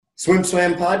Swim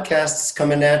Swam podcast is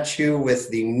coming at you with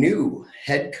the new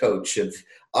head coach of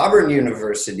Auburn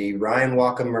University, Ryan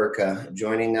Wochomurka,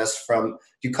 joining us from,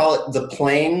 do you call it the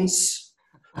Plains?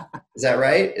 Is that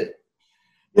right?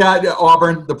 Yeah,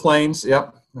 Auburn, the Plains,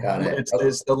 yep. Got it.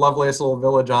 It's the loveliest little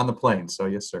village on the plains, so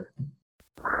yes, sir.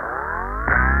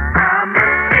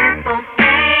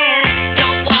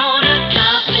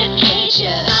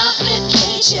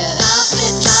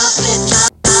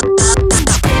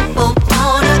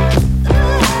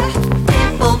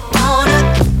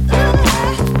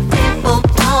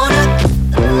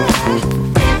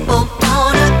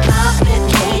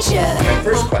 My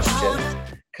first question,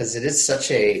 because it is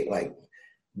such a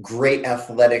great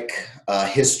athletic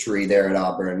history there at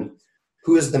Auburn.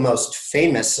 Who is the most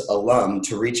famous alum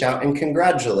to reach out and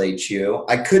congratulate you?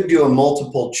 I could do a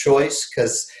multiple choice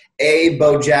because A,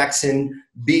 Bo Jackson,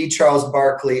 B, Charles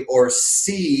Barkley, or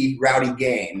C, Rowdy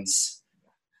Gaines.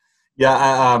 Yeah,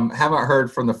 I haven't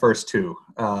heard from the first two,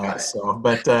 but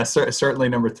certainly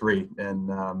number three. And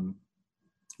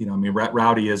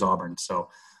Rowdy is Auburn, so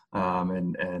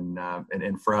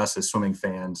and for us as swimming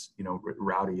fans,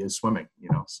 Rowdy is swimming,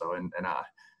 so and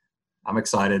I'm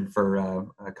excited for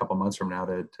a couple months from now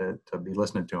to be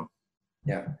listening to him.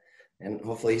 Yeah. And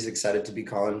hopefully he's excited to be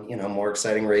calling, more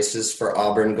exciting races for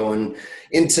Auburn going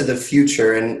into the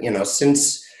future. And,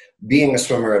 since being a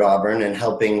swimmer at Auburn and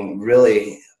helping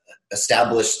really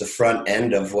establish the front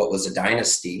end of what was a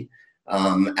dynasty,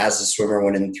 as a swimmer,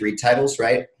 winning 3 titles,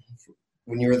 right?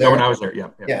 When you were there? No, when I was there, yeah.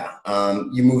 Yeah.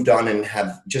 You moved on and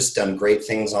have just done great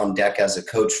things on deck as a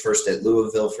coach, first at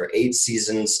Louisville for 8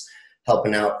 seasons,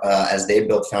 helping out as they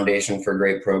built foundation for a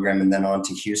great program, and then on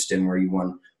to Houston where you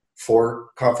won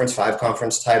 5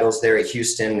 conference titles there at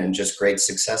Houston, and just great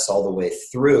success all the way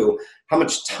through. How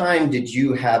much time did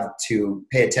you have to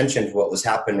pay attention to what was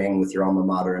happening with your alma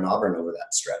mater in Auburn over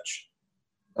that stretch?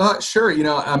 Sure.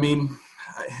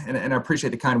 And I appreciate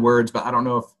the kind words, but I don't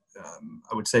know if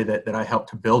I would say that I helped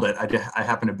to build it. I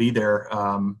happened to be there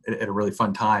at a really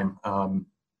fun time.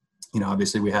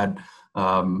 Obviously we had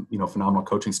phenomenal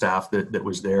coaching staff that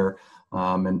was there,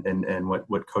 and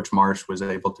what Coach Marsh was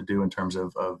able to do in terms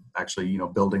of actually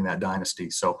building that dynasty.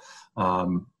 So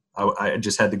I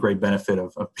just had the great benefit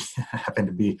of having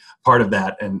to be part of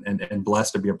that and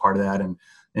blessed to be a part of that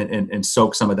and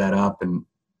soak some of that up and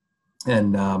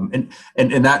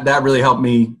that really helped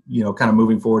me kind of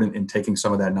moving forward and taking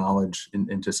some of that knowledge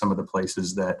into some of the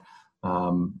places that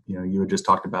you had just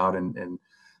talked about and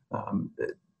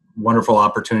wonderful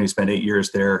opportunity to spend 8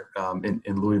 years there in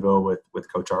Louisville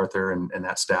with Coach Arthur and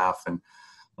that staff, and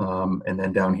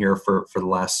then down here for the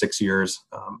last 6 years.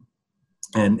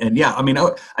 I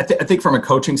think from a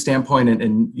coaching standpoint,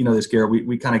 and this, Garrett,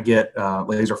 we kind of get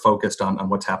laser focused on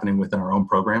what's happening within our own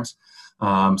programs.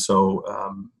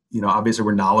 Obviously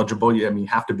we're knowledgeable. You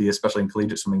have to be, especially in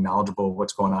collegiate swimming, knowledgeable of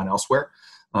what's going on elsewhere.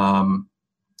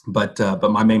 But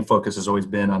my main focus has always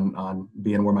been on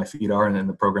being where my feet are and in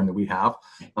the program that we have.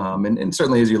 And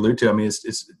certainly, as you allude to,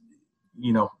 it's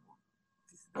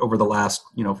over the last,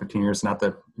 15 years, not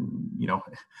that,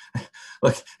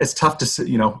 it's tough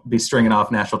to, be stringing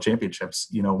off national championships,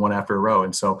 one after a row.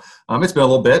 And so it's been a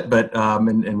little bit, but,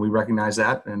 and we recognize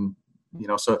that. And,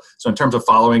 so in terms of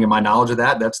following and my knowledge of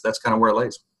that, that's kind of where it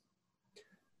lays.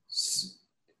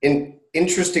 An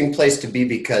interesting place to be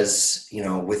because,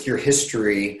 with your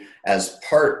history as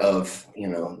part of,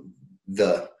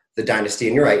 the dynasty,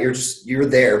 and you're right, you're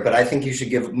there, but I think you should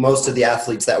give most of the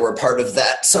athletes that were a part of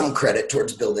that some credit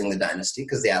towards building the dynasty,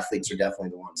 because the athletes are definitely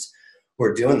the ones who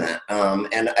are doing that.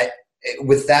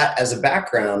 With that as a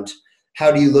background, how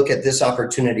do you look at this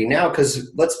opportunity now?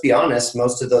 Because let's be honest,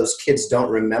 most of those kids don't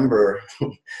remember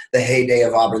the heyday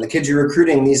of Auburn. The kids you're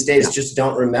recruiting these days just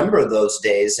don't remember those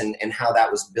days and how that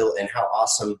was built and how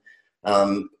awesome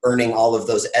earning all of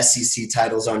those SEC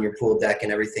titles on your pool deck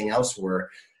and everything else were.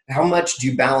 How much do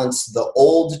you balance the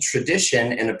old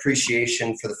tradition and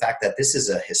appreciation for the fact that this is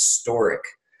a historic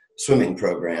swimming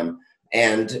program,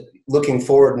 and looking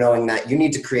forward knowing that you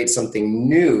need to create something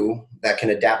new that can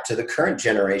adapt to the current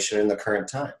generation and the current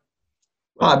time?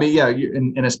 Well,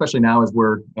 and especially now as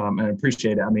we're, and I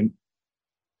appreciate it.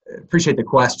 Appreciate the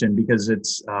question because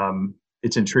it's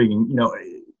intriguing.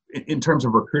 In terms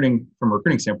of recruiting, from a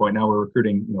recruiting standpoint, now we're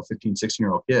recruiting, 15,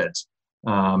 16-year-old kids,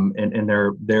 and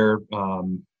their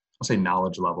I'll say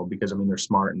knowledge level, because they're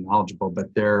smart and knowledgeable,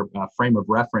 but their frame of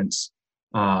reference,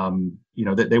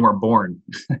 that they weren't born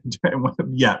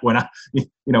yet when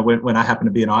I happen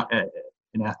to be an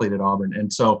athlete at Auburn.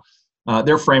 And so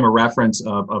their frame of reference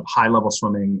of high level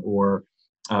swimming or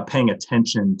paying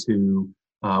attention to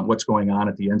what's going on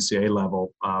at the NCAA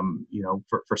level,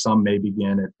 for some may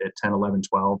begin at 10, 11,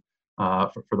 12.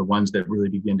 for the ones that really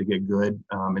begin to get good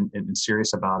and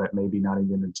serious about it, maybe not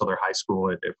even until they're high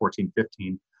school at 14,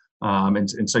 15.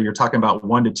 And so you're talking about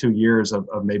 1 to 2 years of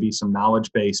maybe some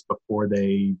knowledge base before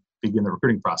they begin the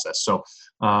recruiting process. So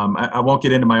I won't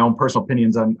get into my own personal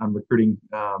opinions on recruiting,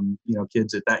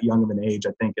 kids at that young of an age.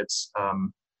 I think it's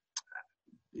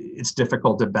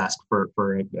difficult at best for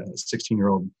a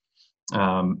 16-year-old,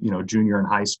 junior in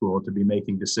high school to be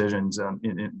making decisions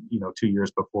in 2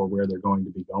 years before where they're going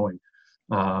to be going.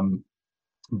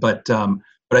 But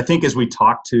I think as we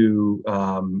talk to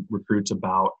recruits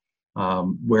about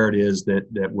where it is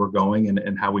that we're going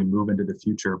and how we move into the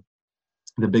future,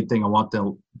 the big thing I want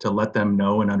to let them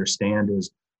know and understand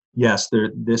is, yes,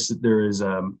 there is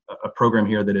a program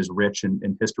here that is rich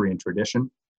in history and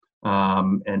tradition.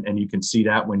 And you can see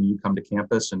that when you come to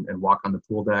campus and walk on the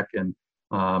pool deck and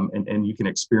you can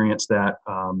experience that,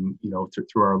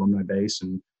 through our alumni base.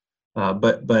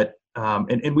 But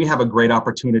we have a great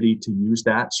opportunity to use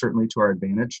that certainly to our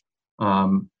advantage,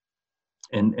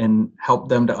 and help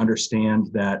them to understand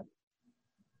that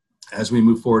as we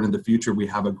move forward in the future, we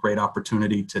have a great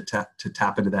opportunity to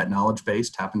tap into that knowledge base,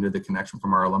 tap into the connection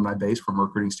from our alumni base from a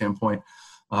recruiting standpoint,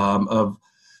 of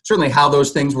certainly how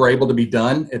those things were able to be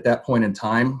done at that point in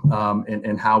time,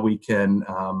 and how we can,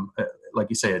 like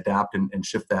you say, adapt and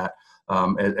shift that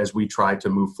as we try to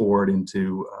move forward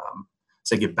into,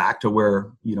 say, get back to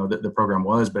where the program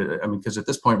was. But I mean, because at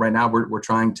this point right now we're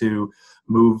trying to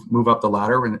move up the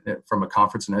ladder from a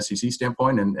conference and SEC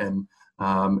standpoint, and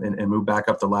move back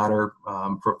up the ladder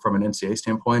from an NCAA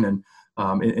standpoint. And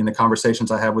in the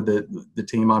conversations I had with the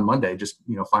team on Monday, just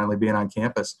finally being on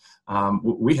campus,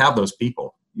 we have those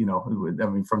people. I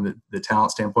mean, from the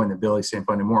talent standpoint, the ability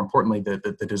standpoint, and more importantly,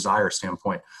 the desire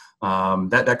standpoint,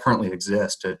 that currently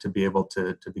exists to be able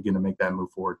to begin to make that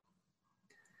move forward.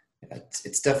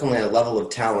 It's definitely a level of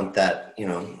talent that,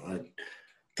 a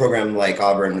program like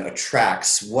Auburn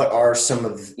attracts. What are some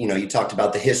of, you talked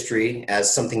about the history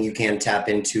as something you can tap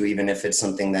into, even if it's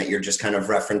something that you're just kind of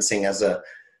referencing as a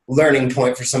learning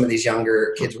point for some of these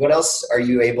younger kids. What else are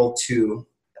you able to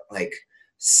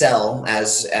sell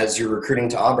as you're recruiting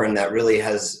to Auburn that really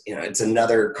has, it's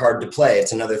another card to play.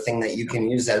 It's another thing that you can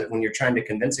use when you're trying to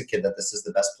convince a kid that this is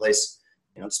the best place,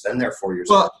 to spend their 4 years.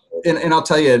 Well, and I'll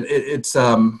tell you, it's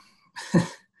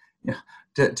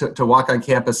to walk on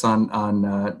campus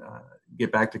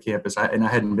get back to campus. I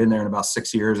hadn't been there in about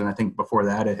 6 years. And I think before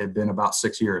that it had been about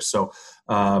 6 years. So,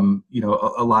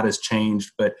 a lot has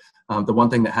changed, but the one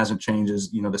thing that hasn't changed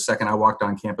is, the second I walked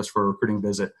on campus for a recruiting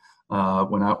visit,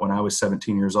 when I was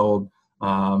 17 years old,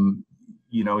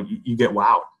 you get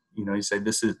wowed. You say,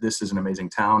 this is an amazing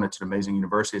town. It's an amazing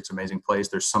university. It's an amazing place.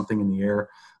 There's something in the air.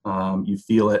 You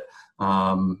feel it,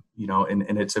 and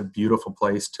it's a beautiful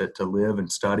place to live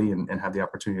and study and have the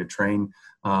opportunity to train.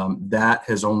 That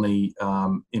has only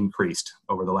increased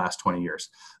over the last 20 years.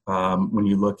 When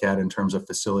you look at in terms of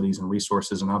facilities and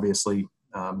resources, and obviously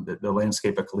the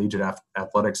landscape of collegiate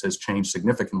athletics has changed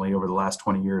significantly over the last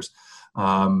 20 years.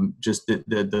 Just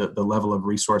the level of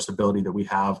resource ability that we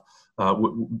have,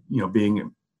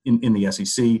 being in the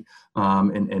SEC,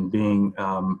 and being,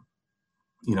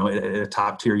 at a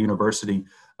top tier university,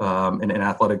 and an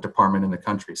athletic department in the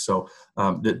country. So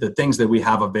the things that we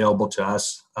have available to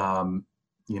us,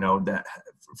 that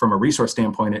from a resource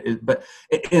standpoint, and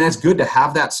it's good to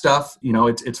have that stuff.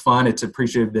 It's fun. It's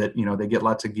appreciated that, they get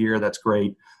lots of gear. That's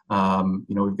great.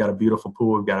 We've got a beautiful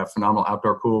pool. We've got a phenomenal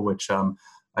outdoor pool, which,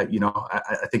 I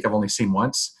think I've only seen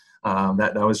once.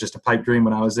 That was just a pipe dream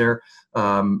when I was there,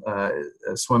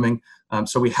 swimming.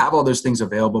 So we have all those things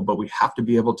available, but we have to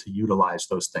be able to utilize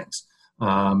those things.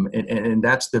 And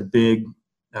that's the big,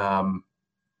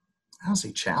 I don't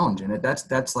say challenge in it.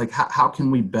 That's like, how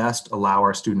can we best allow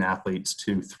our student athletes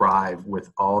to thrive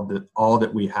with all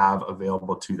that we have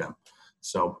available to them?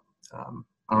 So I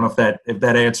don't know if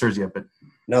that answers you, but.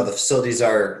 No, the facilities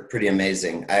are pretty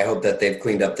amazing. I hope that they've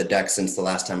cleaned up the deck since the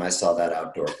last time I saw that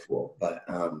outdoor pool. But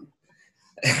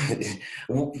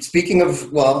speaking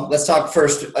of, let's talk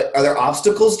first. Are there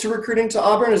obstacles to recruiting to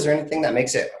Auburn? Is there anything that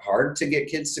makes it hard to get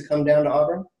kids to come down to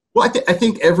Auburn? Well, I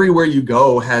think everywhere you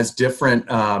go has different,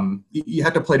 you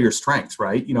have to play to your strengths,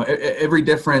 right? Every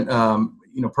different,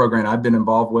 program I've been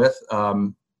involved with,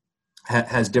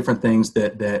 has different things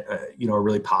that are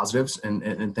really positives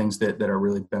and things that are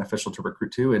really beneficial to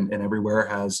recruit to, and everywhere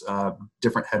has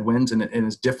different headwinds, and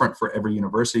it's different for every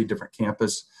university, different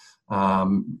campus,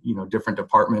 different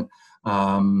department,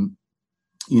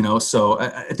 So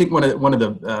I think one of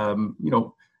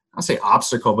the I'll say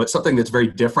obstacle, but something that's very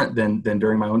different than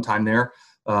during my own time there,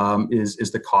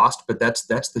 is the cost, but that's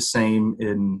the same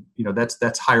in,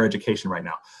 that's higher education right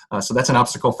now. So that's an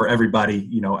obstacle for everybody,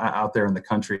 out there in the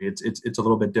country. It's a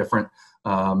little bit different,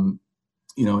 in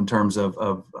terms of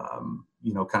kind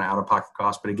of out of pocket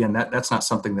cost. But again, that's not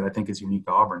something that I think is unique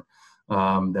to Auburn.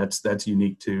 That's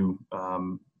unique to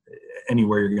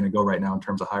anywhere you're going to go right now in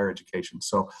terms of higher education.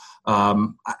 So, I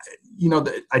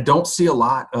don't see a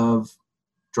lot of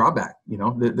drawback.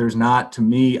 There's not, to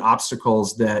me,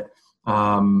 obstacles that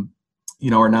are not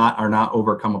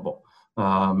overcomable.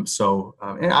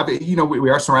 We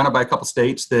are surrounded by a couple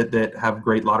states that have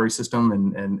great lottery system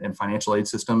and financial aid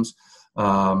systems.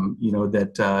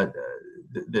 That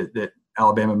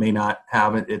Alabama may not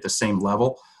have it at the same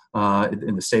level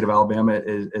in the state of Alabama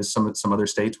as some other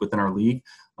states within our league,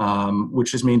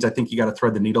 which just means I think you got to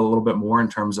thread the needle a little bit more in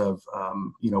terms of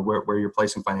where you're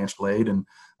placing financial aid, and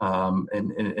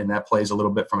that plays a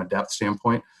little bit from a depth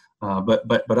standpoint.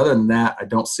 But other than that, I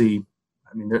don't see.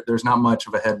 I mean, there's not much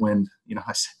of a headwind,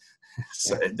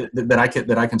 that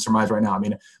I can surmise right now. I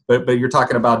mean, but you're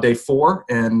talking about day 4,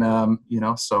 and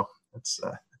so it's.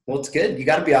 Well, it's good. You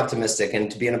got to be optimistic, and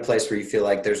to be in a place where you feel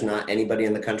like there's not anybody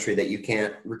in the country that you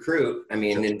can't recruit. I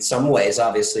mean, in some ways,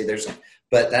 obviously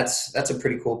but that's a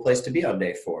pretty cool place to be on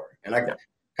day 4. And I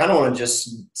kind of want to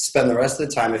just spend the rest of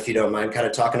the time, if you don't mind, kind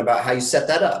of talking about how you set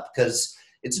that up, because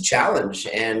it's a challenge,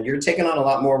 and you're taking on a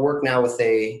lot more work now with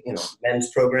a men's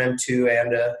program too,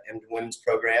 and a women's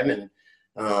program, and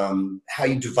how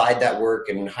you divide that work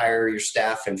and hire your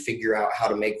staff and figure out how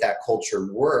to make that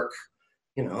culture work.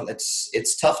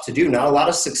 It's tough to do. Not a lot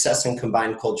of success in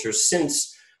combined cultures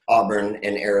since Auburn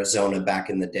and Arizona back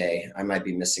in the day. I might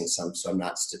be missing some, so I'm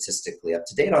not statistically up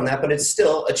to date on that, but it's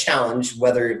still a challenge,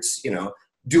 whether it's,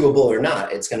 doable or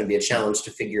not. It's going to be a challenge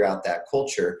to figure out that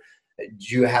culture.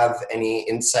 Do you have any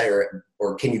insight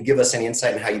or can you give us any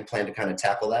insight on how you plan to kind of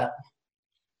tackle that?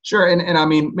 Sure. And I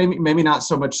mean, maybe not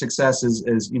so much success as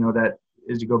that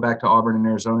as you go back to Auburn and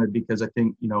Arizona, because I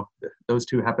think, those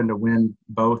two happen to win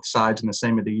both sides in the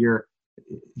same of the year,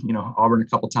 Auburn a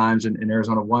couple times and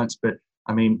Arizona once. But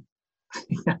I mean,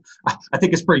 I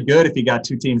think it's pretty good if you got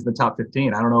 2 teams in the top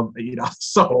 15. I don't know,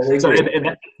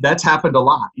 and that's happened a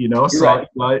lot, so, right.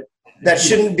 But that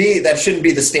shouldn't be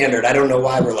the standard. I don't know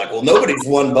why we're like, well, nobody's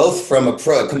won both from a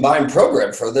combined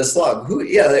program for this long. Who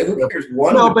cares?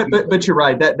 One. No, but you're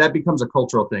right. That becomes a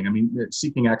cultural thing. I mean,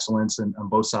 seeking excellence on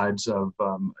both sides of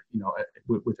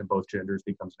within both genders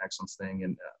becomes an excellence thing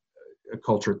and a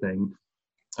culture thing.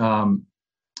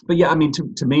 But yeah, I mean,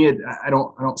 to me, I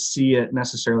don't see it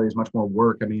necessarily as much more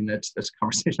work. I mean, that's a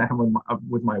conversation I have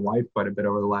with my wife quite a bit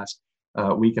over the last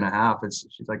week and a half.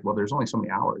 She's like, well, there's only so many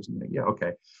hours. And I'm like, yeah,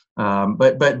 okay.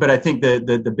 But I think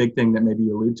the big thing that maybe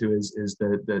you allude to is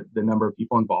the number of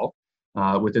people involved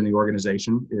within the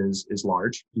organization is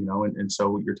large, and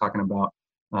so you're talking about,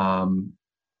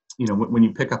 when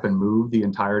you pick up and move the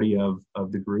entirety of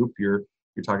the group, you're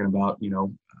talking about, a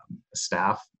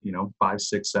staff, 5,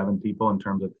 6, 7 people in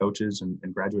terms of coaches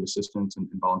and graduate assistants and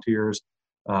volunteers.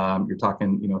 You're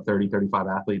talking, 30, 35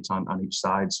 athletes on each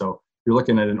side. So you're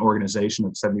looking at an organization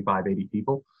of 75, 80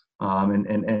 people.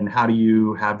 And how do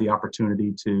you have the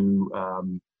opportunity to,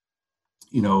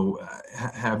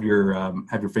 have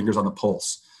your fingers on the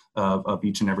pulse of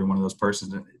each and every one of those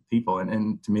people.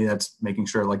 And to me, that's making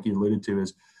sure, like you alluded to,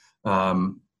 is,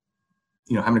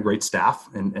 having a great staff,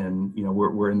 and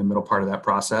we're in the middle part of that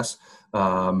process,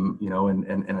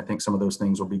 and I think some of those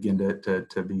things will begin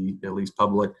to be at least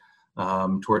public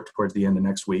towards the end of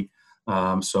next week.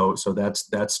 So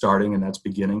that's starting and that's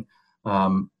beginning.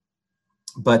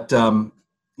 But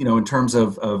in terms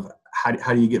of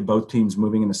how do you get both teams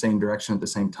moving in the same direction at the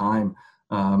same time?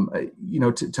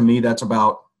 To me, that's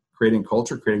about creating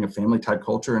culture, creating a family type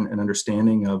culture, and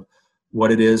understanding of what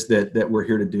it is that we're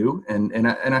here to do. And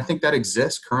I think that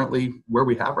exists currently where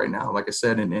we have right now, like I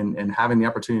said, and having the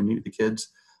opportunity to meet with the kids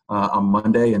on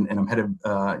Monday, and I'm headed,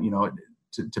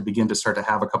 to begin to start to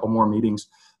have a couple more meetings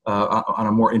on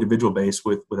a more individual base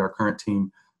with our current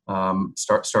team,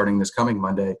 starting this coming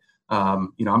Monday.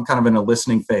 I'm kind of in a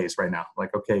listening phase right now.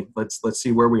 Like, okay, let's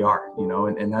see where we are,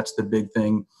 and that's the big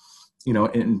thing,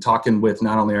 in talking with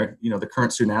not only our, the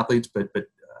current student athletes, but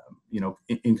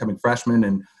incoming freshmen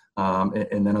and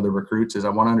then other recruits, is I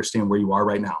want to understand where you are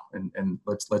right now, and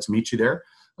let's meet you there,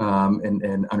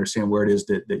 and understand where it is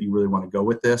that you really want to go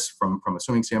with this from a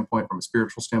swimming standpoint, from a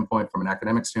spiritual standpoint, from an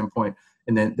academic standpoint,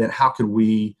 and then how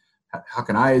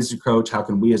can I as a coach, how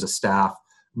can we as a staff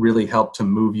really help to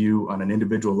move you on an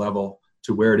individual level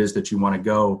to where it is that you want to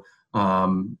go,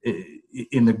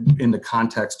 in the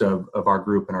context of our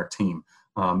group and our team,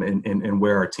 and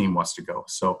where our team wants to go.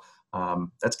 So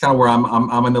that's kind of where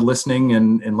I'm in the listening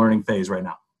and learning phase right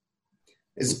now.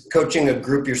 Is coaching a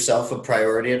group yourself a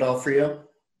priority at all for you?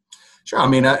 Sure. I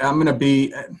mean, I'm going to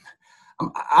be, I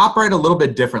operate a little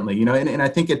bit differently, and I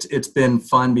think it's been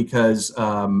fun because,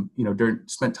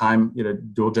 spent time in a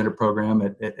dual gender program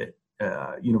at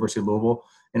University of Louisville.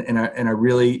 And I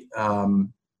really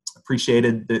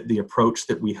appreciated the approach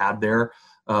that we had there,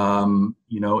 in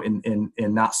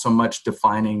not so much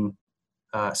defining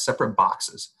separate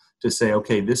boxes to say,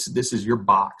 okay, this is your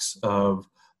box of,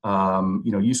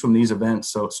 you swim these events.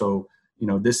 So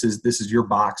this is your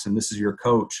box and this is your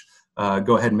coach.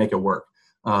 Go ahead and make it work.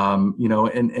 And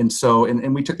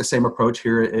we took the same approach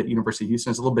here at University of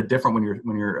Houston. It's a little bit different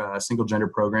when you're a single gender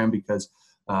program because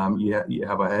you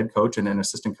have a head coach and an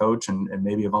assistant coach and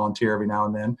maybe a volunteer every now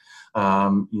and then,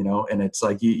 and it's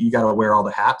like you got to wear all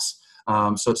the hats.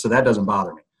 So that doesn't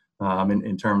bother me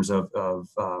in terms of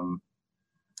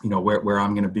where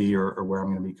I'm going to be or where I'm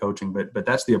going to be coaching. But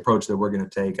that's the approach that we're going to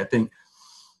take. I think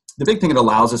the big thing it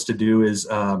allows us to do is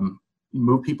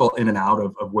move people in and out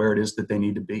of where it is that they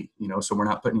need to be, so we're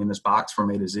not putting you in this box from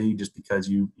A to Z just because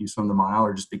you swim the mile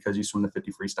or just because you swim the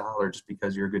 50 freestyle or just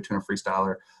because you're a good 200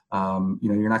 freestyler.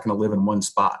 You're not going to live in one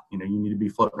spot. You need to be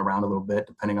floating around a little bit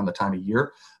depending on the time of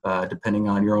year, depending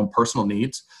on your own personal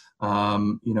needs.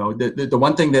 The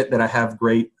one thing that I have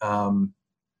great,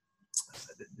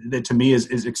 that to me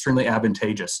is extremely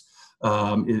advantageous,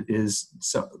 is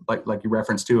so, like you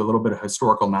referenced to, a little bit of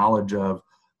historical knowledge of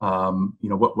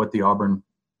what the Auburn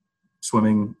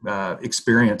swimming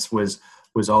experience was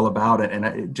all about,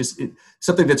 and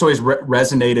something that's always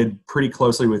resonated pretty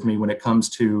closely with me when it comes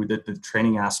to the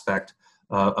training aspect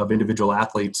of individual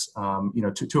athletes.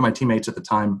 Two of my teammates at the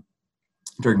time,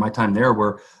 during my time there,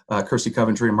 were Kirsty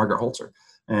Coventry and Margaret Holzer.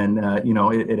 And, at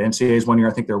NCAAs one year,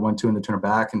 I think they were 1-2 in the 200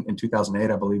 back. In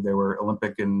 2008, I believe they were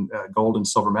Olympic and gold and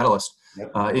silver medalists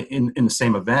in the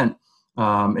same event,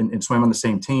 and swam on the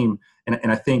same team.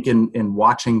 And I think in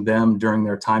watching them during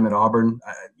their time at Auburn,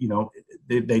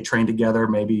 they trained together.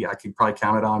 Maybe I could probably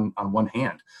count it on one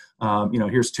hand.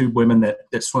 Here's two women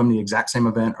that swim the exact same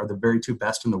event, are the very two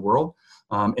best in the world,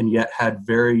 and yet had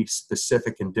very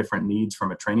specific and different needs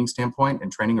from a training standpoint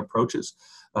and training approaches.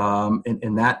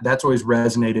 And that's always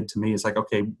resonated to me. It's like,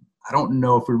 okay, I don't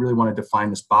know if we really want to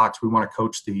define this box. We want to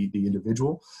coach the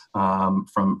individual from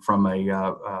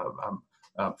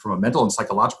a mental and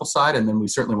psychological side, and then we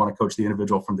certainly want to coach the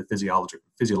individual from the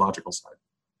physiological side.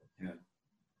 Yeah.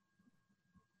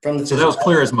 So that was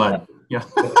clear as mud. Yeah.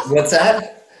 What's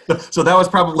that? So that was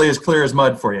probably as clear as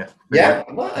mud for you. Yeah.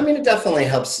 Well, I mean, it definitely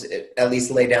helps at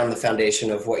least lay down the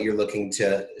foundation of what you're looking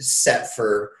to set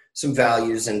for some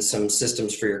values and some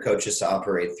systems for your coaches to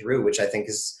operate through, which I think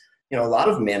is, a lot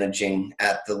of managing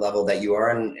at the level that you are.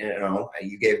 And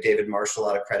you gave David Marshall a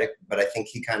lot of credit, but I think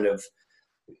he kind of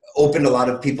opened a lot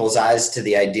of people's eyes to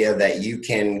the idea that you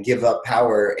can give up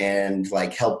power and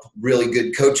help really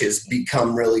good coaches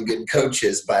become really good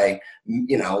coaches by,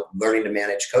 learning to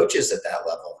manage coaches at that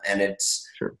level. And it's,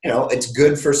 sure. It's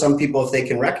good for some people if they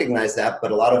can recognize that,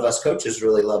 but a lot of us coaches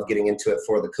really love getting into it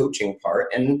for the coaching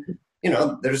part. And,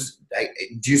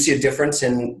 do you see a difference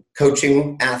in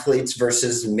coaching athletes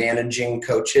versus managing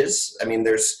coaches? I mean,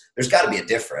 there's got to be a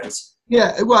difference.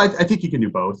 Yeah, well, I think you can do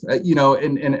both,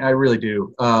 and I really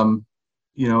do.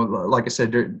 Like I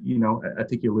said, I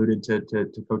think you alluded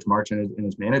to Coach March and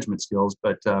his management skills,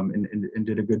 but and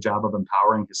did a good job of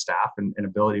empowering his staff and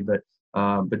ability. But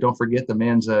don't forget the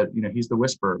man's he's the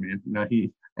whisperer, man.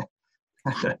 He,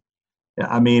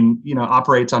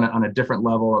 operates on a different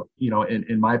level.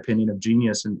 In my opinion, of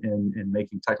genius in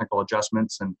making technical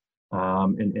adjustments and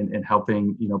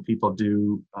helping people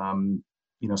do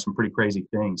some pretty crazy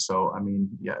things. So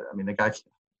the guy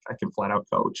can flat out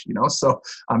coach. So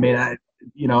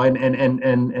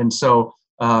so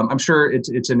I'm sure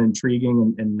it's an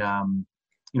intriguing and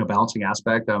balancing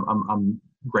aspect. I'm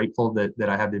grateful that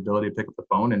I have the ability to pick up the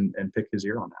phone and pick his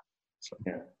ear on that. So.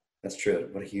 Yeah, that's true.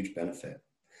 What a huge benefit.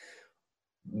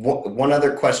 One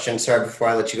other question, sorry, before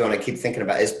I let you go, and I keep thinking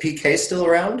about, is PK still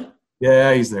around?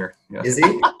 Yeah, he's there. Yeah. Is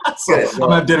he? So I'm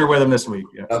gonna have dinner with him this week.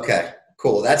 Yeah. Okay,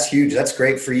 cool. That's huge. That's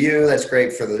great for you. That's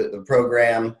great for the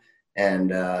program.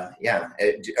 And are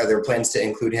there plans to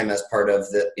include him as part of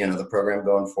the program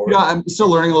going forward? Yeah, I'm still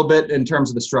learning a little bit in terms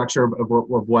of the structure of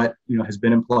what has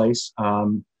been in place.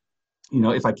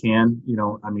 If I can,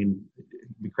 it'd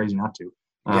be crazy not to.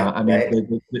 Right.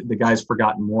 The guy's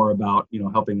forgotten more about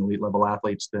helping elite level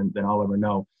athletes than I'll ever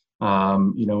know.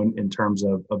 In terms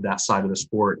of that side of the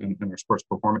sport and our sports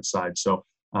performance side. So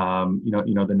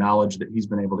the knowledge that he's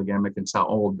been able to gain, I can sound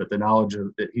old, but the knowledge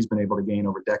that he's been able to gain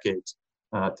over decades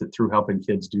through helping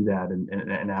kids do that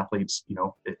and athletes,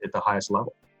 at the highest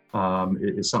level.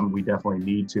 Is something we definitely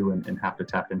need to and have to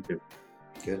tap into.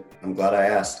 Good. I'm glad I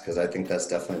asked, because I think that's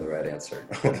definitely the right answer.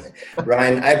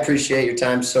 Ryan, I appreciate your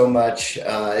time so much.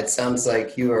 It sounds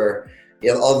like you are,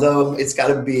 although it's got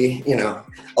to be,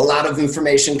 a lot of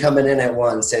information coming in at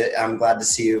once. I'm glad to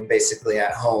see you basically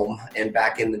at home and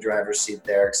back in the driver's seat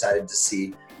there. Excited to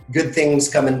see good things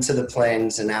coming to the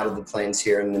plains and out of the plains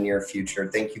here in the near future.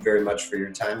 Thank you very much for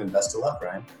your time, and best of luck,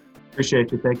 Ryan.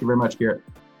 Appreciate you. Thank you very much, Garrett.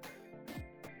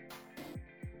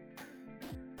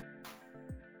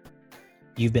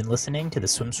 You've been listening to the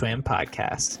Swim Swam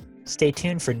podcast. Stay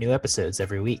tuned for new episodes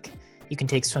every week. You can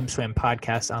take Swim Swam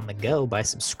podcast on the go by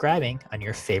subscribing on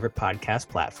your favorite podcast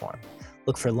platform.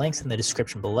 Look for links in the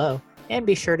description below, and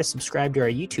be sure to subscribe to our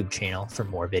YouTube channel for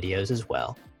more videos as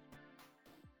well.